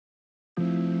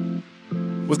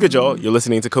What's good, y'all? You're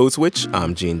listening to Code Switch.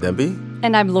 I'm Gene Demby.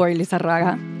 And I'm Lori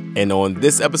Lizarraga. And on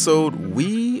this episode,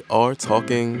 we are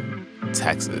talking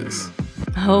taxes.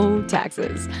 Oh,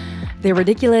 taxes. They're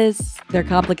ridiculous, they're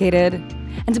complicated,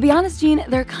 and to be honest, Gene,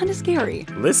 they're kind of scary.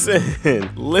 Listen.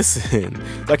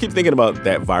 So I keep thinking about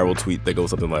that viral tweet that goes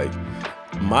something like,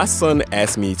 my son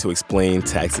asked me to explain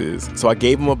taxes, so I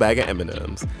gave him a bag of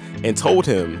M&Ms and told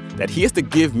him that he has to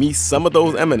give me some of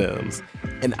those M&Ms.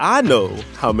 And I know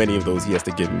how many of those he has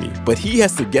to give me, but he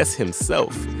has to guess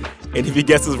himself. And if he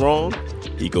guesses wrong,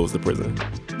 he goes to prison.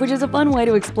 Which is a fun way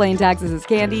to explain taxes as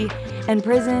candy and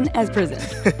prison as prison.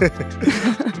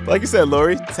 Like you said,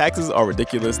 Lori, taxes are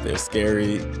ridiculous. They're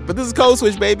scary. But this is Code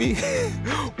Switch, baby.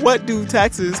 What do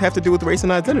taxes have to do with race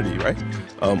and identity, right?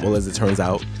 Well, as it turns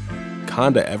out,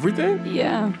 kinda everything?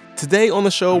 Yeah. Today on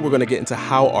the show, we're going to get into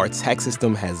how our tax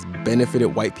system has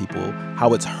benefited white people,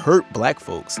 how it's hurt black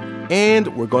folks, and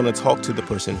we're going to talk to the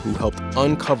person who helped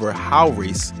uncover how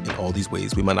race, in all these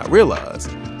ways we might not realize,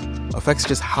 affects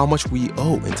just how much we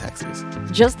owe in taxes.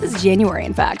 Just this January,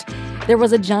 in fact, there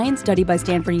was a giant study by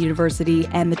Stanford University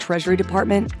and the Treasury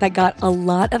Department that got a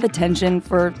lot of attention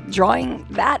for drawing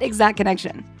that exact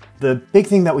connection. The big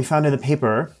thing that we found in the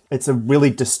paper, it's a really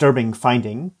disturbing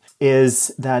finding,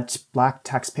 is that black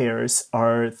taxpayers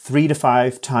are 3 to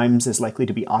 5 times as likely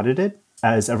to be audited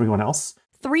as everyone else.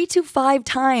 3 to 5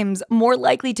 times more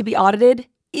likely to be audited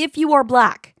if you are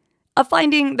black. A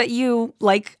finding that you,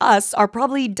 like us, are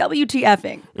probably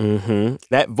WTFing. Mm-hmm.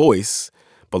 That voice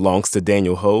belongs to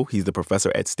Daniel Ho. He's the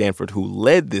professor at Stanford who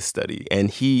led this study, and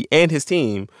he and his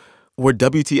team were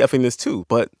WTFing this too.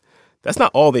 But that's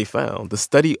not all they found. The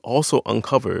study also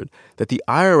uncovered that the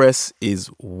IRS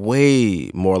is way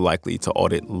more likely to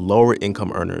audit lower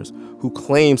income earners who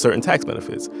claim certain tax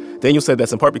benefits. Daniel said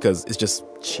that's in part because it's just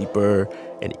cheaper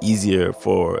and easier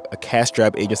for a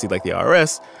cash-strapped agency like the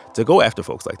IRS to go after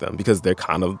folks like them because they're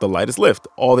kind of the lightest lift.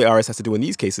 All the IRS has to do in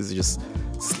these cases is just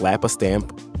slap a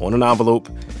stamp on an envelope,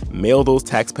 mail those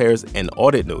taxpayers an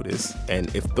audit notice,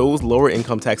 and if those lower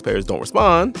income taxpayers don't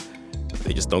respond,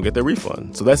 they just don't get their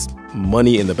refund. So that's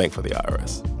money in the bank for the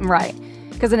IRS. Right.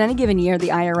 Because in any given year, the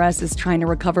IRS is trying to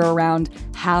recover around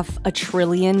 $500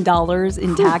 billion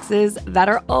in taxes that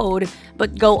are owed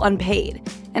but go unpaid.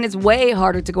 And it's way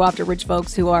harder to go after rich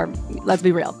folks who are, let's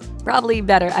be real, probably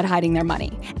better at hiding their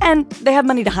money. And they have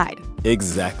money to hide.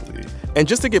 Exactly. And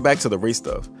just to get back to the race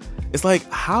stuff, it's like,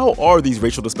 how are these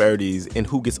racial disparities in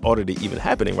who gets audited even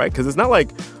happening, right? Because it's not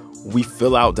like we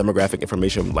fill out demographic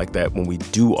information like that when we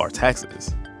do our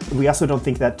taxes. We also don't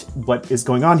think that what is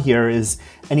going on here is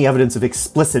any evidence of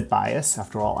explicit bias.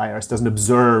 After all, IRS doesn't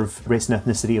observe race and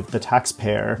ethnicity of the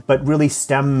taxpayer, but really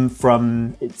stem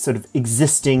from sort of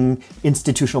existing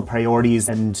institutional priorities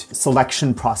and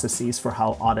selection processes for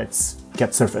how audits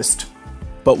get surfaced.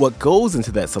 But what goes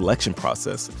into that selection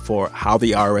process for how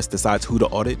the IRS decides who to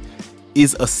audit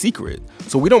is a secret.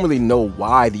 So we don't really know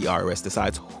why the IRS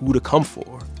decides who to come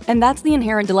for. And that's the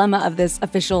inherent dilemma of this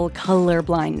official color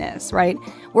blindness, right?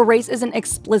 Where race isn't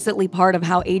explicitly part of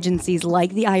how agencies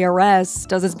like the IRS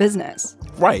does its business.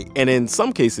 Right. And in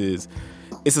some cases,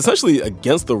 it's essentially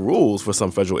against the rules for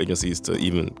some federal agencies to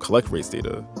even collect race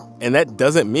data. And that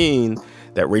doesn't mean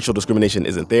that racial discrimination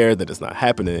isn't there, that it's not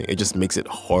happening. It just makes it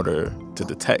harder to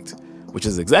detect, which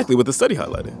is exactly what the study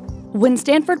highlighted. When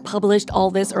Stanford published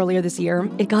all this earlier this year,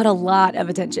 it got a lot of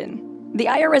attention. The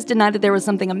IRS denied that there was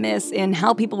something amiss in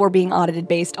how people were being audited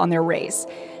based on their race,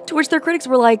 to which their critics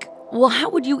were like, well, how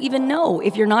would you even know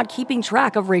if you're not keeping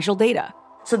track of racial data?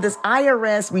 So this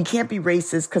IRS, we can't be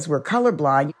racist because we're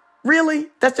colorblind. Really?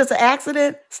 That's just an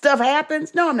accident? Stuff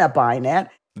happens? No, I'm not buying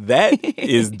that. That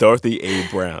is Dorothy A.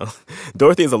 Brown.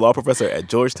 Dorothy is a law professor at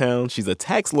Georgetown. She's a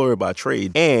tax lawyer by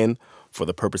trade. And for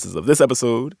the purposes of this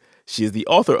episode, she is the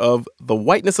author of The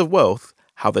Whiteness of Wealth: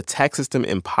 How the Tax System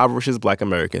Impoverishes Black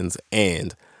Americans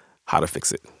and How to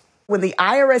Fix It. When the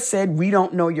IRS said we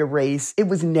don't know your race, it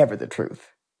was never the truth.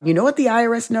 You know what the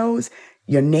IRS knows?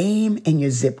 Your name and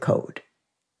your zip code.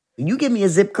 You give me a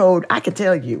zip code, I can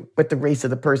tell you what the race of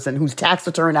the person whose tax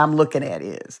return I'm looking at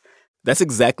is. That's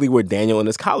exactly where Daniel and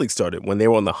his colleagues started when they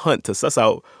were on the hunt to suss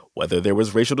out whether there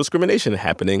was racial discrimination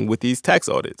happening with these tax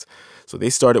audits. So they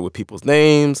started with people's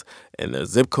names and their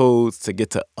zip codes to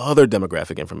get to other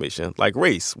demographic information like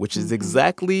race, which is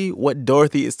exactly what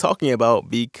Dorothy is talking about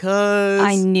because...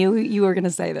 I knew you were going to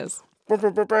say this.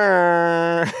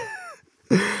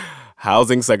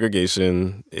 Housing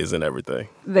segregation isn't everything.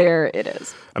 There it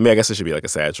is. I mean, I guess it should be like a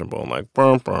sad trombone, like...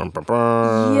 Brum, brum, brum,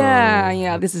 brum.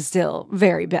 Yeah, this is still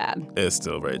very bad. It's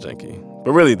still very janky.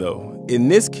 But really, though, in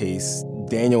this case,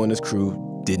 Daniel and his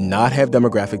crew did not have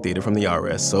demographic data from the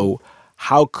IRS, so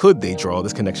how could they draw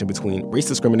this connection between race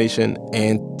discrimination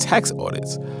and tax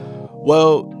audits?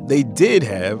 Well, they did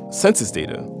have census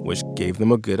data, which gave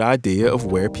them a good idea of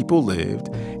where people lived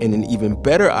and an even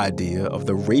better idea of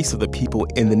the race of the people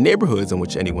in the neighborhoods in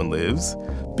which anyone lives,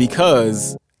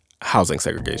 because housing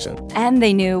segregation. And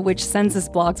they knew which census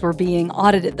blocks were being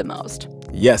audited the most.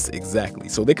 Yes, exactly.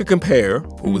 So they could compare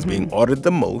who was being audited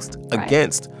the most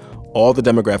against all the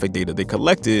demographic data they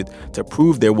collected to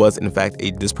prove there was, in fact, a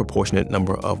disproportionate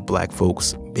number of Black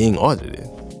folks being audited.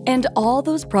 And all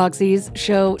those proxies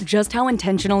show just how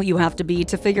intentional you have to be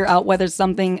to figure out whether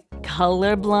something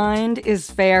colorblind is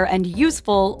fair and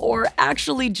useful or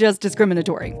actually just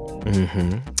discriminatory.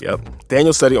 Yep.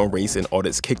 Daniel's study on race and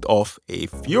audits kicked off a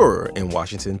furor in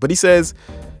Washington, but he says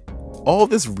all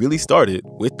this really started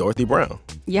with Dorothy Brown.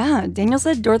 Yeah, Daniel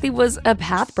said Dorothy was a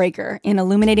pathbreaker in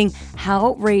illuminating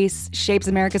how race shapes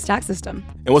America's tax system.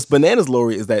 And what's bananas,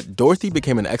 Lori, is that Dorothy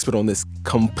became an expert on this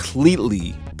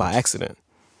completely by accident.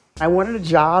 I wanted a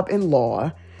job in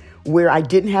law where I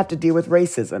didn't have to deal with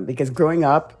racism, because growing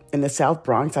up in the South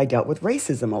Bronx, I dealt with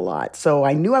racism a lot. So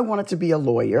I knew I wanted to be a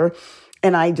lawyer,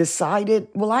 and I decided,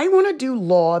 well, I want to do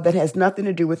law that has nothing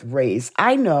to do with race.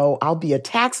 I know I'll be a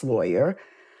tax lawyer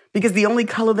because the only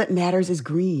color that matters is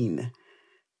green.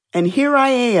 And here I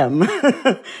am.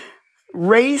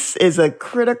 Race is a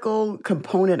critical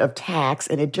component of tax,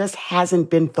 and it just hasn't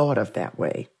been thought of that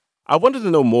way. I wanted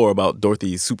to know more about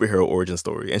Dorothy's superhero origin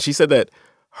story, and she said that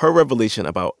her revelation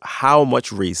about how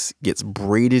much race gets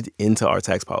braided into our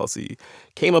tax policy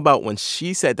came about when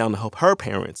she sat down to help her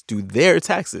parents do their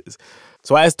taxes.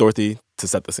 So I asked Dorothy to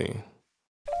set the scene.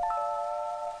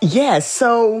 Yes,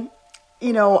 so,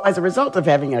 as a result of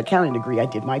having an accounting degree, I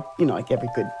did my, like every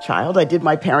good child, I did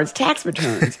my parents' tax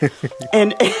returns.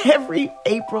 And every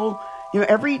April,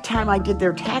 every time I did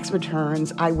their tax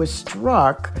returns, I was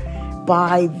struck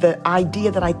by the idea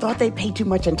that I thought they paid too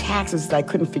much in taxes that I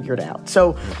couldn't figure it out.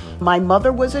 So my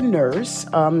mother was a nurse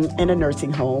in a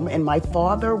nursing home, and my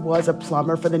father was a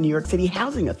plumber for the New York City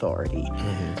Housing Authority.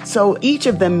 So each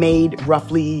of them made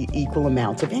roughly equal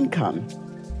amounts of income.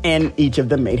 And each of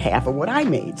them made half of what I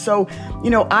made. So,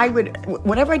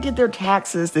 whenever I did their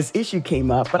taxes, this issue came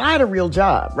up, but I had a real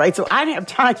job, right? So I didn't have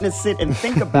time to sit and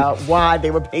think about why they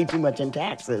were paying too much in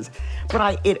taxes.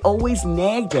 But it always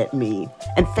nagged at me.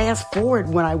 And fast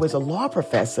forward, when I was a law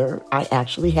professor, I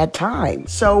actually had time.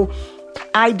 So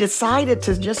I decided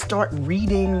to just start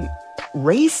reading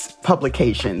race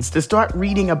publications, to start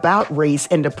reading about race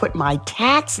and to put my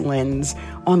tax lens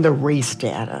on the race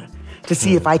data, to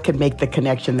see if I could make the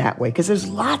connection that way. Because there's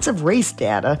lots of race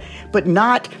data, but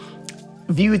not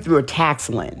viewed through a tax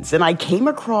lens. And I came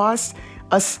across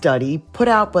a study put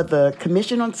out by the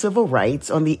Commission on Civil Rights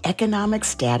on the economic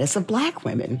status of Black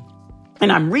women.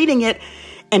 And I'm reading it,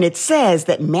 and it says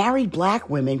that married Black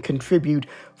women contribute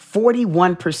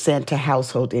 41% to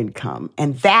household income.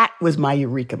 And that was my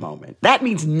eureka moment. That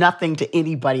means nothing to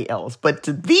anybody else. But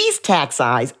to these tax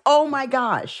eyes, oh my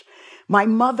gosh, my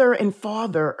mother and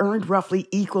father earned roughly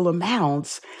equal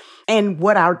amounts. And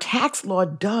what our tax law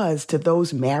does to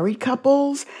those married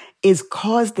couples is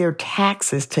cause their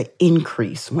taxes to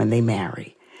increase when they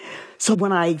marry. So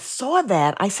when I saw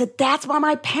that, I said, that's why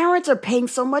my parents are paying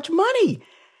so much money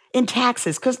in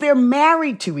taxes, because they're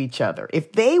married to each other.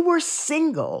 If they were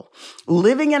single,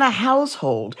 living in a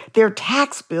household, their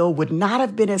tax bill would not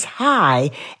have been as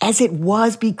high as it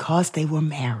was because they were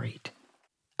married.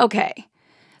 Okay.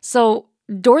 So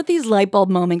Dorothy's light bulb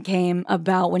moment came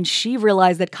about when she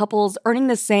realized that couples earning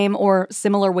the same or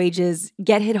similar wages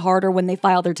get hit harder when they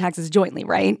file their taxes jointly,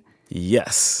 right?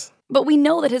 Yes. But we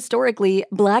know that historically,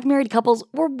 Black married couples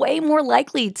were way more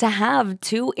likely to have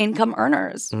two income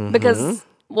earners because,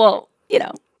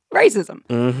 racism.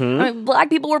 I mean, Black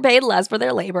people were paid less for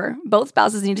their labor. Both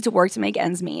spouses needed to work to make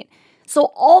ends meet. So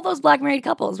all those Black married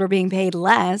couples were being paid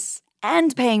less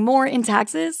and paying more in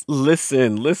taxes.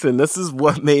 Listen. This is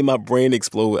what made my brain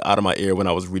explode out of my ear when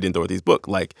I was reading Dorothy's book.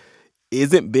 Like,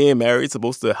 isn't being married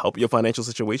supposed to help your financial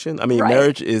situation? I mean,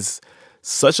 marriage is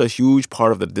such a huge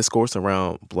part of the discourse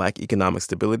around Black economic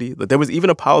stability. Like, there was even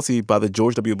a policy by the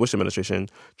George W. Bush administration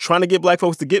trying to get Black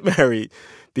folks to get married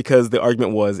because the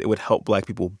argument was it would help Black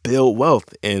people build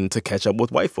wealth and to catch up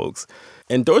with white folks.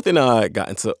 And Dorothy and I got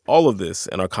into all of this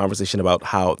in our conversation about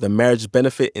how the marriage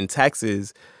benefit in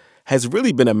taxes has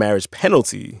really been a marriage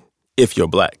penalty if you're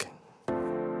Black.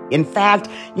 In fact,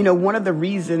 one of the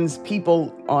reasons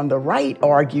people on the right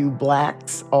argue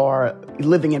Blacks are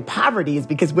living in poverty is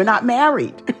because we're not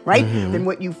married, right? Then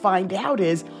what you find out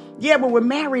is, when we're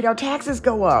married, our taxes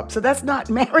go up. So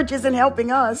marriage isn't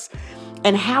helping us.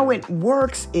 And how it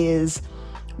works is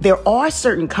There are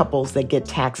certain couples that get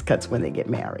tax cuts when they get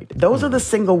married. Those are the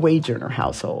single wage earner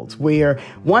households where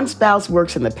one spouse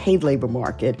works in the paid labor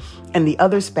market and the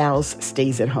other spouse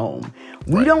stays at home.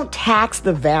 We don't tax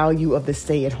the value of the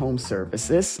stay-at-home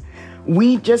services.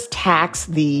 We just tax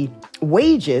the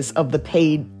wages of the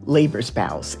paid labor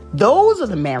spouse. Those are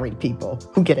the married people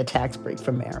who get a tax break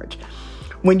from marriage.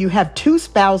 When you have two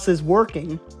spouses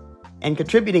working and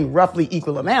contributing roughly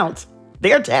equal amounts,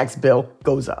 their tax bill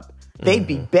goes up. They'd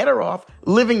be better off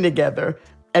living together,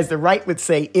 as the right would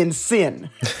say, in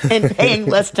sin, and paying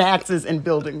less taxes and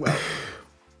building wealth.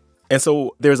 And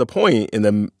so there's a point in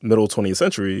the middle 20th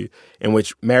century in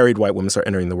which married white women start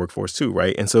entering the workforce too,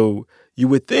 right? And so you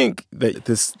would think that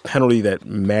this penalty that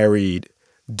married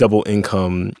double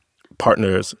income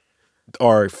partners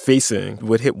are facing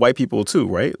would hit white people too,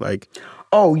 right? Like,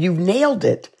 oh, you've nailed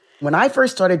it. When I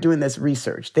first started doing this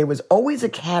research, there was always a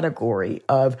category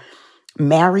of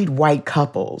married white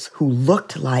couples who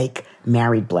looked like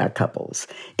married black couples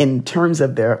in terms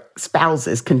of their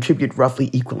spouses contribute roughly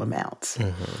equal amounts.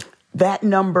 That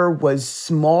number was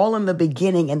small in the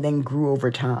beginning and then grew over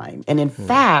time. And in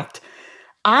fact,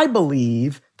 I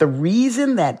believe the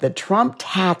reason that the Trump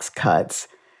tax cuts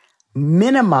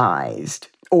minimized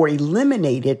or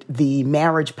eliminated the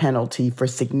marriage penalty for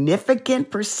significant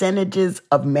percentages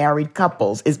of married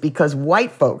couples is because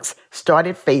white folks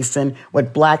started facing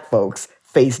what black folks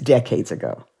faced decades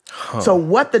ago. So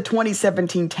what the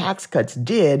 2017 tax cuts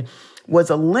did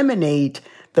was eliminate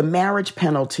the marriage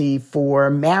penalty for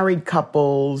married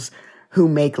couples who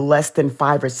make less than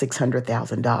 $500,000 or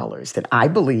 $600,000. And I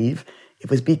believe it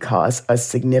was because a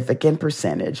significant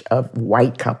percentage of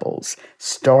white couples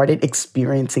started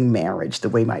experiencing marriage the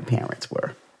way my parents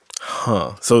were.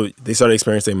 So they started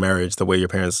experiencing marriage the way your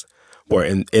parents were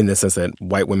in the sense that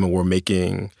white women were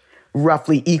making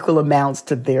roughly equal amounts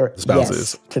to their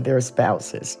spouses. Yes, to their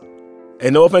spouses.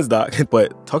 And no offense, Doc,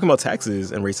 but talking about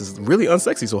taxes and race is really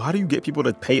unsexy. So how do you get people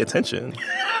to pay attention?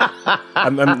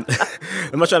 I'm not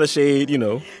trying to shade, tax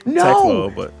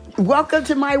law, but... Welcome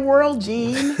to my world,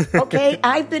 Gene. Okay,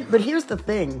 but here's the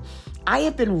thing. I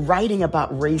have been writing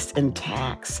about race and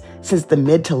tax since the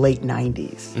mid to late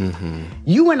 90s.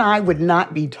 You and I would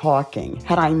not be talking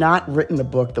had I not written the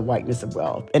book, The Whiteness of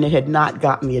Wealth, and it had not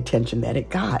gotten the attention that it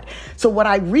got. So what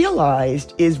I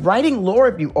realized is writing law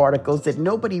review articles that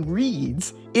nobody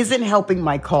reads isn't helping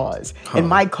my cause. And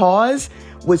my cause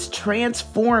was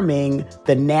transforming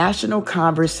the national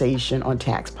conversation on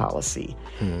tax policy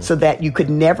so that you could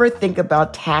never think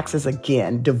about taxes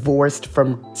again divorced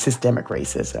from systemic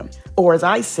racism. Or as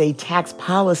I say, tax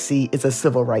policy is a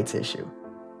civil rights issue.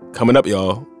 Coming up,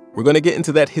 y'all, we're going to get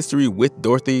into that history with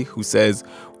Dorothy, who says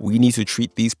we need to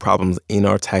treat these problems in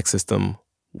our tax system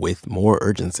with more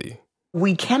urgency.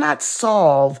 We cannot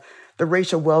solve the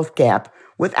racial wealth gap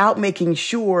without making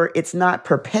sure it's not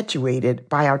perpetuated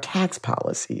by our tax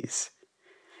policies.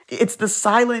 It's the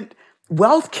silent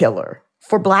wealth killer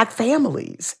for Black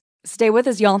families. Stay with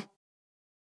us, y'all.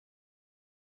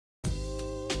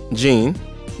 Gene.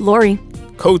 Lori.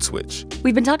 Code Switch.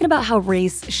 We've been talking about how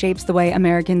race shapes the way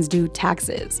Americans do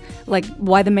taxes, like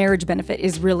why the marriage benefit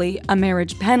is really a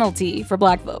marriage penalty for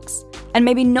Black folks. And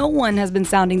maybe no one has been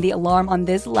sounding the alarm on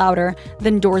this louder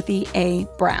than Dorothy A.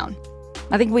 Brown.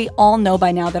 I think we all know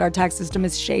by now that our tax system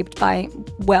is shaped by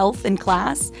wealth and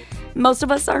class. Most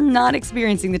of us are not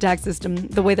experiencing the tax system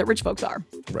the way that rich folks are.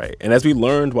 Right. And as we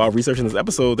learned while researching this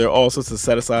episode, there are all sorts of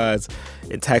set-asides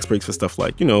and tax breaks for stuff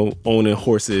like, owning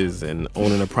horses and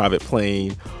owning a private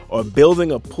plane or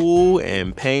building a pool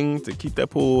and paying to keep that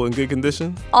pool in good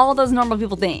condition. All those normal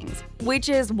people things, which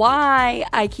is why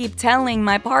I keep telling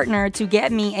my partner to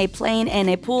get me a plane and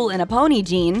a pool and a pony,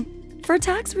 Gene, for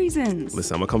tax reasons.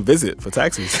 Listen, I'm going to come visit for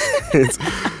tax reasons.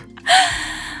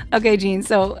 Okay, Gene,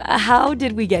 so how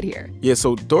did we get here? Yeah,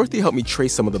 so Dorothy helped me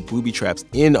trace some of the booby traps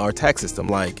in our tax system,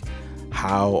 like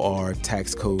how our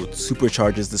tax code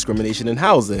supercharges discrimination in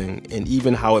housing, and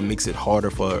even how it makes it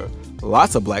harder for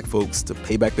lots of Black folks to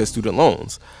pay back their student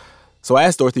loans. So I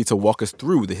asked Dorothy to walk us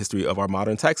through the history of our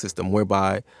modern tax system,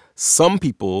 whereby some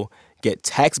people get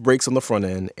tax breaks on the front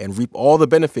end and reap all the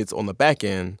benefits on the back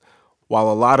end, while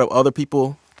a lot of other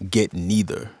people get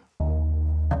neither.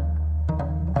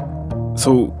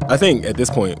 So I think at this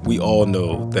point, we all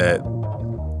know that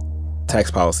tax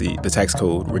policy, the tax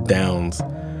code, redounds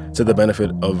to the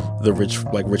benefit of the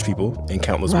rich people in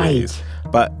countless ways.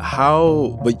 But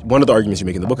one of the arguments you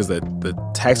make in the book is that the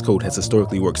tax code has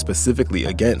historically worked specifically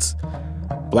against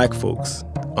Black folks.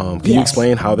 Can you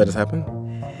explain how that has happened?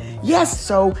 Yes.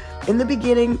 So in the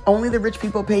beginning, only the rich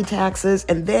people paid taxes.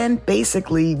 And then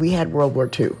basically we had World War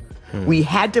II. We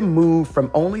had to move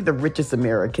from only the richest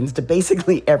Americans to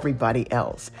basically everybody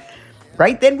else,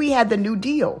 right? Then we had the New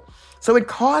Deal. So it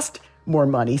cost more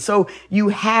money. So you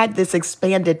had this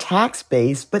expanded tax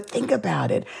base, but think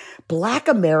about it. Black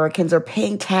Americans are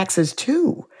paying taxes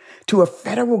too, to a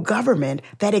federal government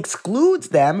that excludes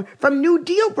them from New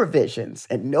Deal provisions.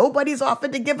 And nobody's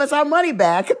offered to give us our money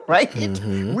back, right?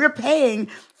 We're paying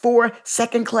for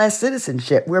second-class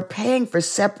citizenship. We're paying for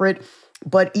separate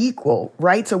but equal,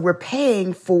 right? So we're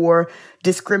paying for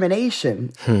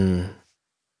discrimination.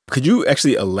 Could you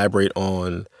actually elaborate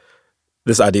on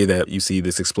this idea that you see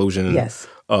this explosion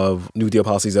of New Deal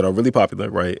policies that are really popular,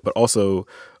 right? But also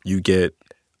you get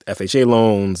FHA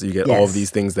loans, you get all of these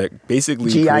things that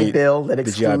basically GI Bill that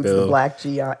excludes the black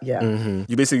GI.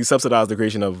 You basically subsidize the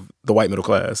creation of the white middle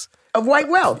class. Of white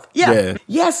wealth.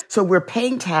 Yes. So we're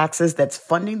paying taxes that's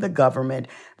funding the government,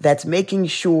 that's making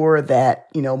sure that,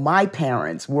 my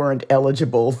parents weren't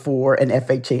eligible for an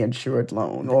FHA insured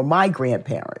loan, or my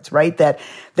grandparents, right?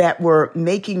 That were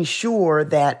making sure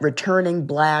that returning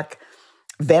black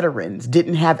veterans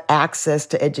didn't have access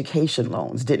to education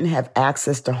loans, didn't have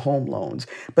access to home loans.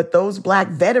 But those black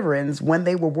veterans, when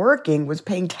they were working, was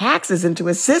paying taxes into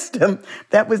a system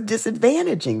that was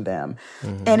disadvantaging them.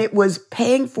 And it was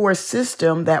paying for a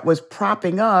system that was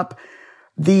propping up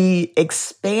the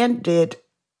expanded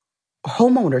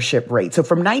homeownership rate. So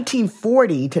from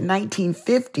 1940 to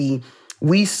 1950,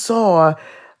 we saw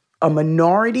a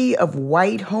minority of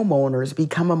white homeowners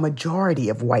become a majority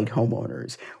of white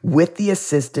homeowners with the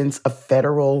assistance of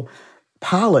federal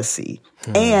policy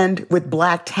and with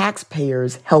black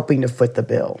taxpayers helping to foot the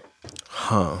bill.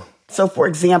 So, for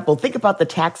example, think about the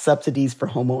tax subsidies for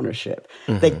homeownership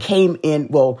that came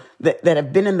in, that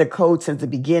have been in the code since the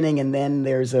beginning, and then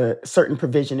there's a certain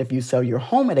provision if you sell your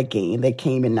home at a gain that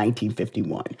came in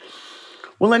 1951.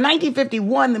 Well, in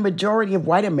 1951, the majority of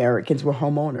white Americans were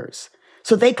homeowners.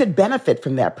 So they could benefit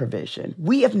from that provision.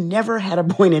 We have never had a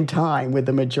point in time where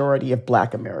the majority of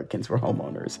black Americans were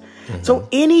homeowners. So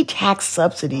any tax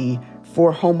subsidy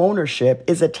for homeownership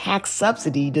is a tax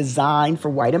subsidy designed for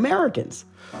white Americans.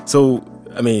 So,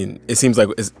 I mean, it seems like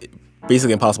it's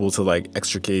basically impossible to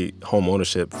extricate home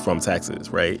ownership from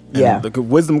taxes, right? And the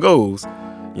wisdom goes,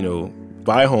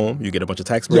 buy a home, you get a bunch of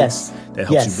tax breaks that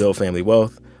helps you build family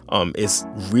wealth. It's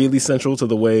really central to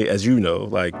the way, as you know,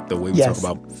 the way we talk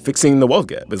about fixing the wealth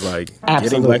gap is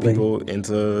getting black people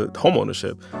into home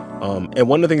ownership. And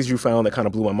one of the things you found that kind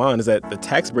of blew my mind is that the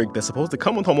tax break that's supposed to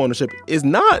come with home ownership is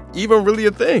not even really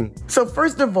a thing. So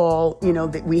first of all,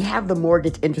 we have the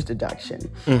mortgage interest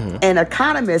deduction. And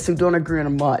economists who don't agree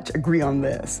on much agree on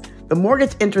this. The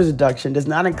mortgage interest deduction does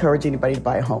not encourage anybody to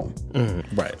buy a home.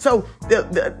 Right. So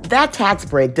that tax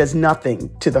break does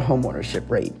nothing to the home ownership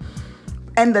rate.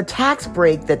 And the tax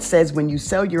break that says when you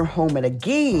sell your home at a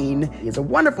gain is a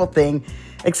wonderful thing,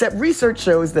 except research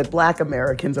shows that black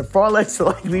Americans are far less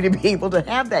likely to be able to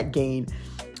have that gain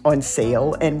on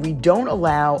sale. And we don't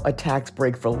allow a tax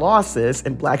break for losses,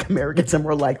 and black Americans are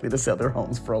more likely to sell their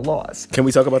homes for a loss. Can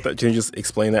we talk about that? Can you just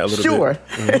explain that a little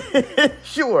bit?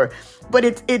 Sure. But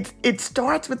it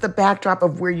starts with the backdrop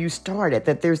of where you started,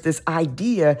 that there's this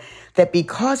idea that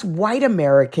because white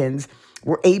Americans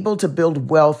were able to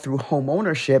build wealth through home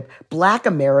ownership, black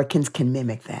Americans can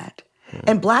mimic that.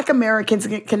 And black Americans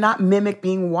cannot mimic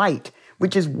being white,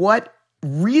 which is what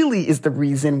really is the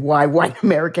reason why white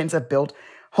Americans have built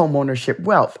home ownership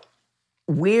wealth.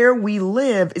 Where we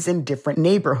live is in different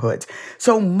neighborhoods.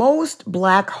 So most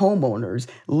black homeowners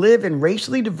live in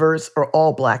racially diverse or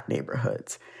all black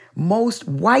neighborhoods. Most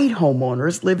white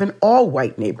homeowners live in all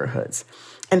white neighborhoods.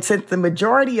 And since the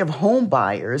majority of home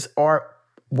buyers are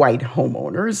white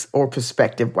homeowners or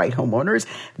prospective white homeowners,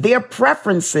 their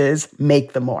preferences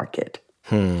make the market.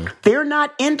 They're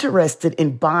not interested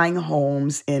in buying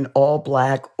homes in all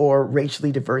black or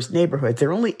racially diverse neighborhoods.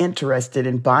 They're only interested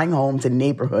in buying homes in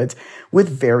neighborhoods with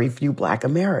very few black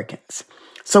Americans.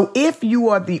 So if you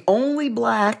are the only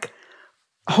black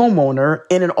homeowner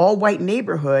in an all-white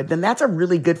neighborhood, then that's a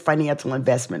really good financial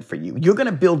investment for you. You're going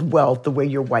to build wealth the way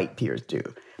your white peers do.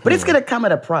 But it's going to come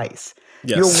at a price.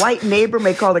 Yes. Your white neighbor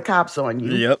may call the cops on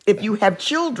you. Yep. If you have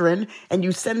children and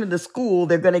you send them to school,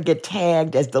 they're going to get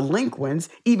tagged as delinquents,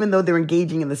 even though they're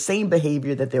engaging in the same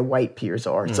behavior that their white peers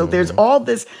are. So there's all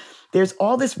this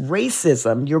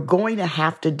racism you're going to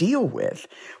have to deal with.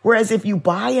 Whereas if you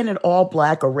buy in an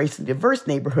all-black or racially diverse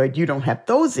neighborhood, you don't have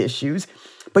those issues,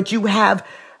 but you have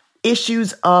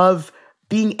issues of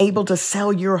being able to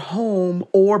sell your home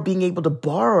or being able to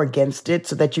borrow against it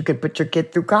so that you can put your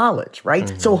kid through college,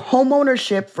 right? So home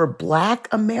ownership for black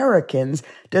Americans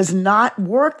does not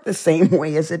work the same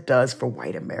way as it does for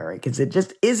white Americans. It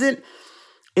just isn't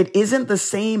It isn't the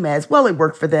same as, well, it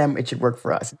worked for them, it should work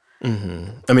for us.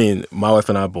 I mean, my wife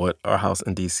and I bought our house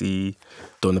in D.C.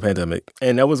 during the pandemic.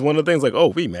 And that was one of the things like, oh,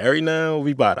 we married now.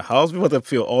 We bought a house. We want to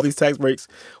feel all these tax breaks.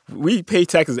 We pay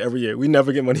taxes every year. We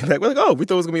never get money back. We're like, oh, we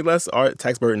thought it was going to be less. Our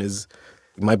tax burden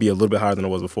might be a little bit higher than it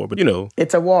was before. But,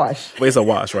 It's a wash. But it's a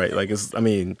wash, right? Like,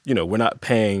 we're not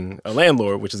paying a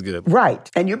landlord, which is good. Right.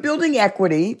 And you're building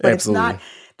equity, but Absolutely. It's not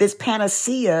this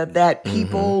panacea that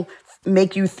people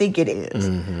make you think it is.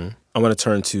 I want to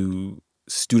turn to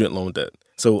student loan debt.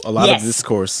 So a lot of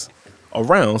discourse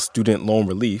around student loan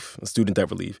relief, student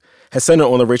debt relief, has centered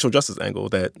on the racial justice angle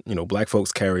that, Black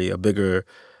folks carry a bigger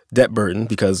debt burden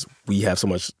because we have so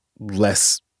much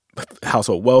less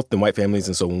household wealth than white families.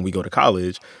 And so when we go to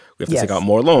college, we have to take out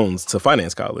more loans to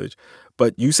finance college.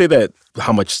 But you say that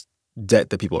how much debt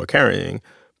that people are carrying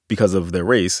because of their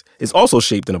race is also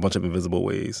shaped in a bunch of invisible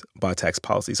ways by tax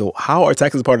policy. So how are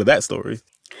taxes part of that story?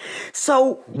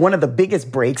 So one of the biggest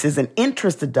breaks is an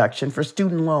interest deduction for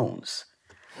student loans.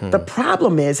 The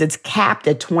problem is it's capped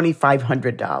at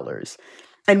 $2,500.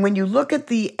 And when you look at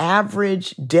the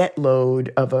average debt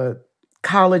load of a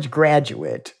college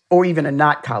graduate, or even a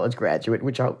not college graduate,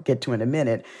 which I'll get to in a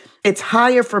minute, it's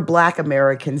higher for Black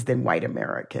Americans than white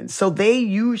Americans. So they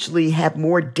usually have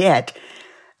more debt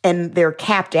and they're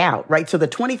capped out, right? So the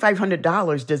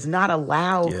 $2,500 does not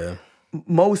allow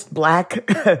most Black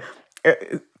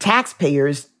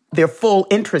taxpayers their full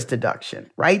interest deduction,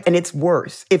 right? And it's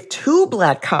worse. If two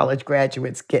Black college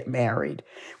graduates get married,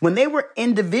 when they were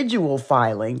individual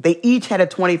filing, they each had a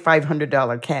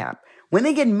 $2,500 cap. When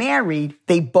they get married,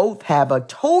 they both have a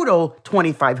total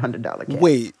 $2,500 cap.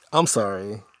 Wait, I'm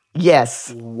sorry.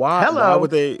 Yes. Why? Hello.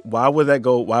 Why would that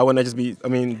go? Why wouldn't that just be? I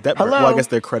mean, that. Hello. Well, I guess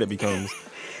their credit becomes.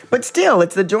 But still,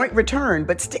 it's the joint return.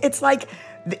 But it's like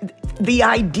the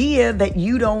idea that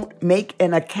you don't make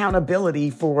an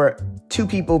accountability for two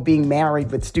people being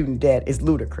married with student debt is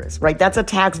ludicrous, right? That's a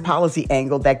tax policy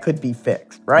angle that could be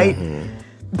fixed, right?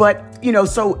 But,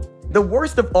 so the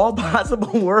worst of all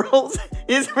possible worlds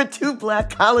is for two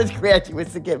Black college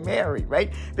graduates to get married,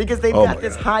 right? Because they've got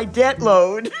this high debt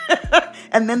load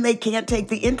and then they can't take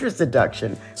the interest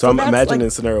deduction. So I'm imagining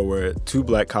a scenario where two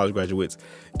Black college graduates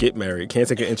get married, can't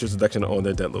take an interest deduction on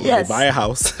their debt load. Yes. They buy a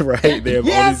house, right? They have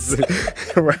all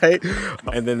these, right?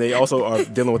 And then they also are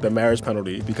dealing with the marriage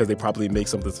penalty because they probably make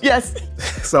something. Yes.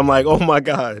 So I'm like, oh my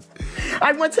God.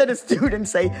 I once had a student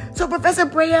say, so Professor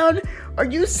Brown, are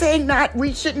you saying that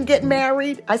we shouldn't get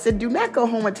married? I said, do not go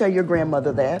home and tell your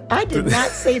grandmother that. I did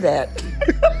not say that.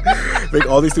 Like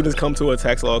all these students come to a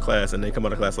tax law class and they come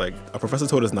out of class like, our professor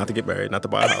told us not to get married, not to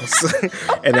buy a house.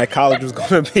 And that college was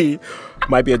going to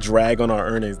might be a drag on our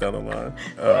earnings down the line.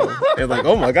 And like,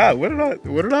 oh my God, what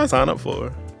did I sign up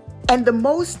for? And the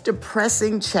most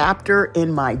depressing chapter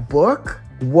in my book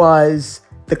was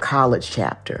the college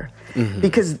chapter.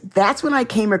 Because that's when I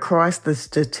came across the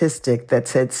statistic that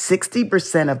said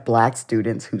 60% of Black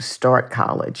students who start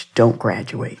college don't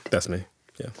graduate. That's me,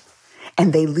 yeah.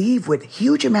 And they leave with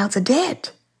huge amounts of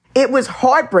debt. It was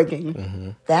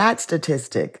heartbreaking. That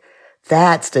statistic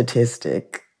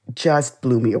just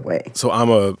blew me away. So I'm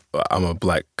a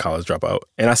Black college dropout,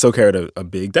 and I still carried a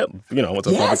big debt. I went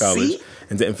to public college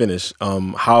and didn't finish.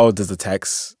 How does the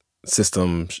tax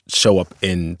system show up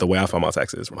in the way I file my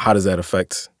taxes? How does that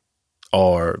affect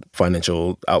our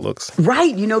financial outlooks?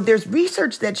 Right. There's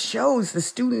research that shows the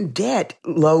student debt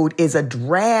load is a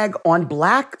drag on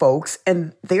Black folks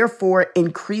and therefore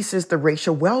increases the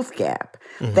racial wealth gap.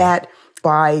 That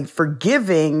by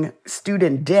forgiving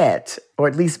student debt, or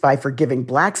at least by forgiving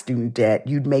Black student debt,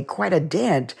 you'd make quite a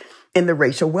dent in the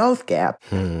racial wealth gap.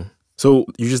 So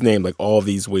you just named like all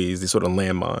these ways, these sort of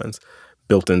landmines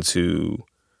built into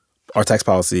our tax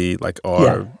policy, like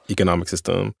our economic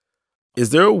system.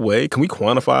 Is there a way, can we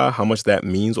quantify how much that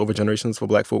means over generations for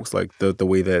Black folks? Like the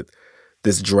way that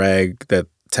this drag that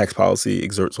tax policy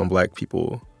exerts on Black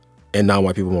people and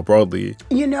non-white people more broadly?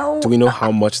 Do we know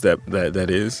how much that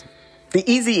is? The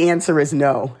easy answer is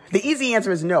no.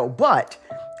 But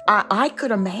I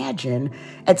could imagine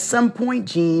at some point,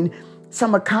 Gene,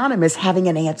 some economists having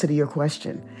an answer to your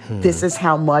question. This is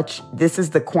how much, this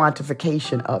is the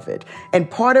quantification of it. And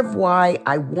part of why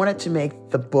I wanted to make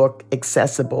the book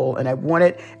accessible and I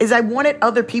wanted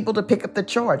other people to pick up the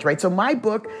charge, right? So my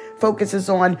book focuses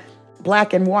on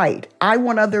Black and white. I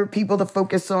want other people to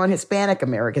focus on Hispanic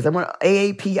Americans. I want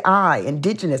AAPI,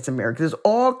 Indigenous Americans. There's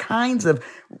all kinds of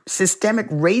systemic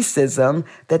racism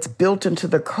that's built into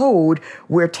the code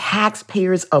where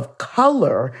taxpayers of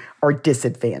color are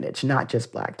disadvantaged, not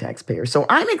just Black taxpayers. So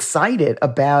I'm excited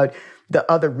about the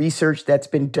other research that's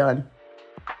been done.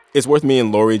 It's worth me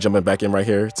and Lori jumping back in right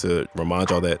here to remind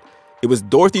y'all that It was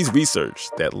Dorothy's research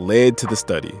that led to the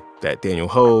study that Daniel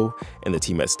Ho and the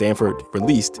team at Stanford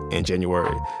released in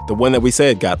January, the one that we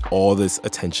said got all this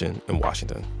attention in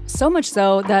Washington. So much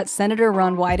so that Senator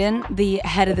Ron Wyden, the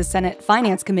head of the Senate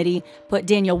Finance Committee, put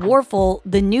Daniel Warfel,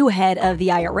 the new head of the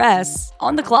IRS,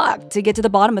 on the clock to get to the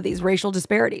bottom of these racial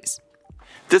disparities.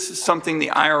 This is something the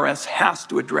IRS has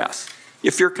to address.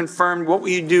 If you're confirmed, what will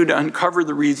you do to uncover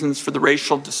the reasons for the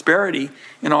racial disparity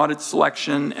in audit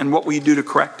selection, and what will you do to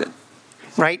correct it?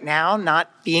 Right now,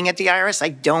 not being at the IRS, I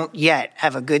don't yet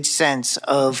have a good sense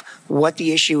of what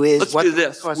the issue is. Let's do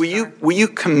this. Will you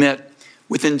commit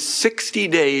within 60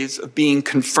 days of being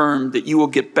confirmed that you will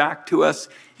get back to us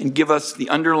and give us the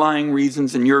underlying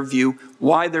reasons, in your view,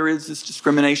 why there is this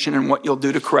discrimination and what you'll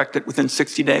do to correct it within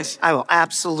 60 days? I will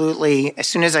absolutely, as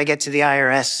soon as I get to the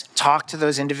IRS, talk to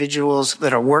those individuals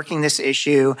that are working this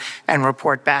issue and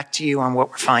report back to you on what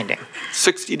we're finding.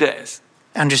 60 days.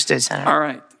 Understood, Senator. All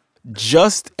right.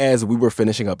 Just as we were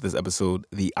finishing up this episode,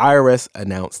 the IRS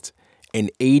announced an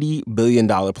 $80 billion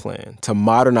plan to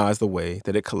modernize the way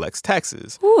that it collects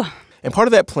taxes. Ooh. And part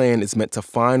of that plan is meant to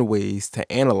find ways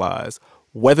to analyze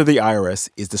whether the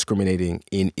IRS is discriminating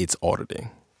in its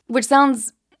auditing. Which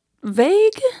sounds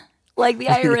vague. Like the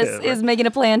IRS is making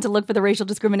a plan to look for the racial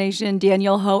discrimination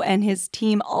Daniel Ho and his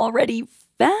team already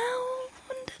found.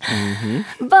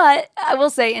 Mm-hmm. But I will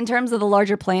say, in terms of the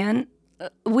larger plan,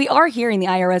 we are hearing the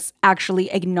IRS actually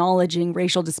acknowledging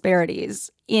racial disparities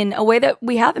in a way that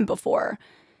we haven't before,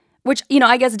 which,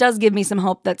 I guess does give me some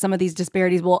hope that some of these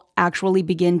disparities will actually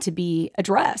begin to be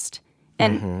addressed.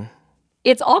 And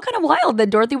it's all kind of wild that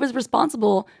Dorothy was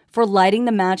responsible for lighting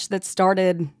the match that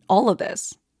started all of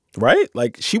this. Right?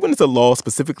 Like, she went into law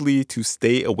specifically to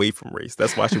stay away from race.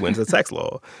 That's why she went into tax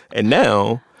law. And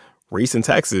now, race and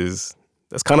taxes,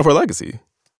 that's kind of her legacy.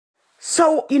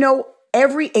 So,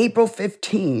 every April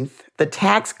 15th, the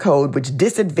tax code, which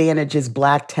disadvantages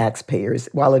Black taxpayers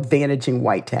while advantaging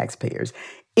white taxpayers,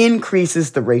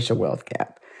 increases the racial wealth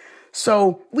gap.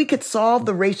 So we could solve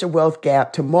the racial wealth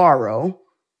gap tomorrow,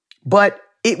 but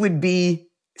it would be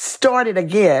started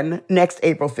again next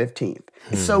April 15th.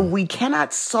 So we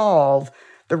cannot solve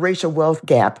the racial wealth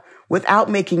gap without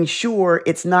making sure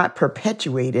it's not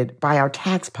perpetuated by our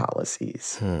tax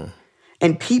policies.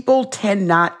 And people tend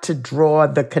not to draw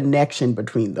the connection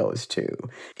between those two.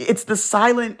 It's the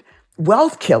silent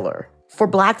wealth killer for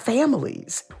Black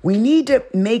families. We need to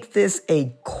make this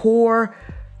a core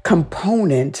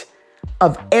component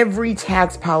of every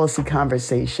tax policy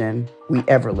conversation we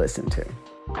ever listen to.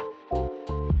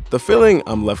 The feeling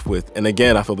I'm left with, and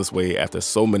again, I feel this way after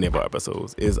so many of our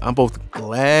episodes, is I'm both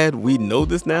glad we know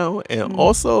this now and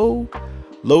also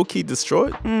low-key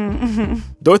distraught.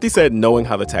 Dorothy said knowing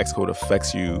how the tax code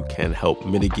affects you can help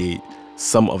mitigate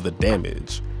some of the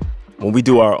damage. When we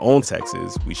do our own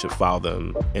taxes, we should file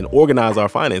them and organize our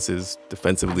finances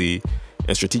defensively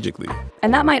and strategically.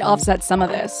 And that might offset some of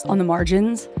this on the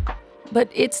margins, but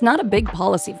it's not a big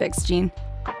policy fix, Gene.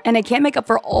 And it can't make up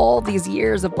for all these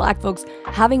years of Black folks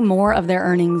having more of their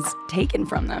earnings taken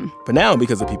from them. But now,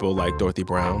 because of people like Dorothy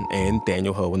Brown and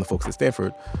Daniel Ho and the folks at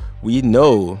Stanford, we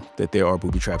know that there are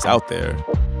booby traps out there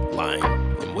lying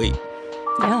in wait.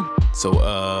 Yeah. So,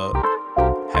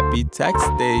 happy tax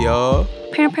day, y'all.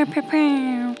 Pow, pow, pow,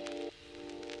 pow.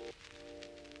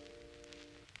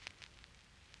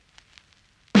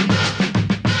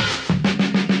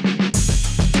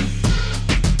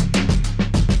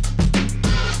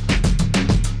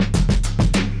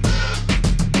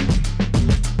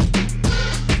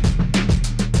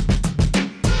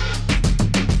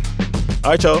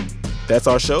 All right, y'all. That's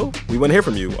our show. We want to hear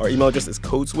from you. Our email address is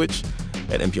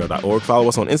codeswitch@npr.org. Follow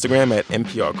us on Instagram at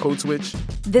NPRCodeswitch.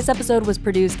 This episode was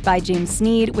produced by James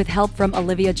Sneed with help from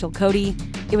Olivia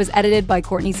Chilcote. It was edited by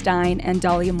Courtney Stein and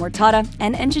Dahlia Mortada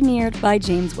and engineered by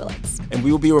James Willits. And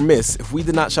we will be remiss if we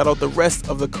did not shout out the rest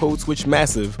of the Code Switch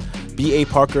massive: B.A.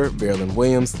 Parker, Marilyn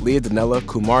Williams, Leah Dinella,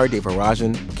 Kumari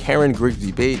Devarajan, Karen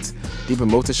Grigsby Bates, Deepa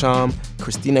Motasham,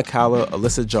 Christina Kalla,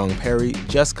 Alyssa Jong Perry,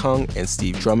 Jess Kung, and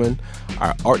Steve Drummond.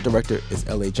 Our art director is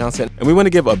L.A. Johnson. And we want to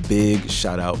give a big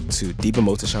shout out to Deepa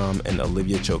Motasham and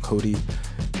Olivia Chilcote.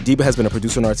 Deepa has been a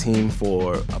producer on our team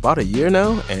for about a year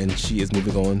now, and she is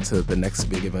moving on to the next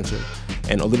big adventure.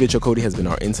 And Olivia Chilcote has been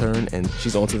our intern, and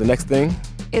she's on to the next thing.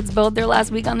 It's both their last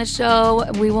week on the show.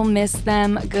 We will miss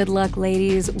them. Good luck,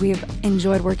 ladies. We've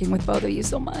enjoyed working with both of you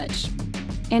so much.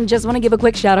 And just want to give a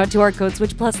quick shout out to our Code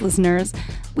Switch Plus listeners.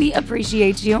 We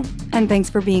appreciate you, and thanks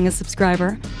for being a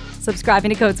subscriber. Subscribing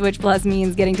to Code Switch Plus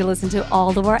means getting to listen to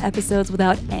all of our episodes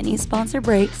without any sponsor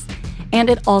breaks, and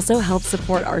it also helps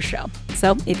support our show.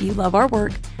 So if you love our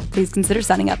work, please consider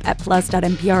signing up at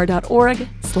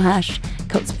plus.npr.org/codeswitch.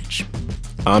 Code Switch.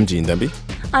 I'm Gene Demby.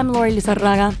 I'm Lori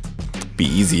Lizarraga. Be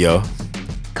easy, y'all.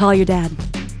 Call your dad.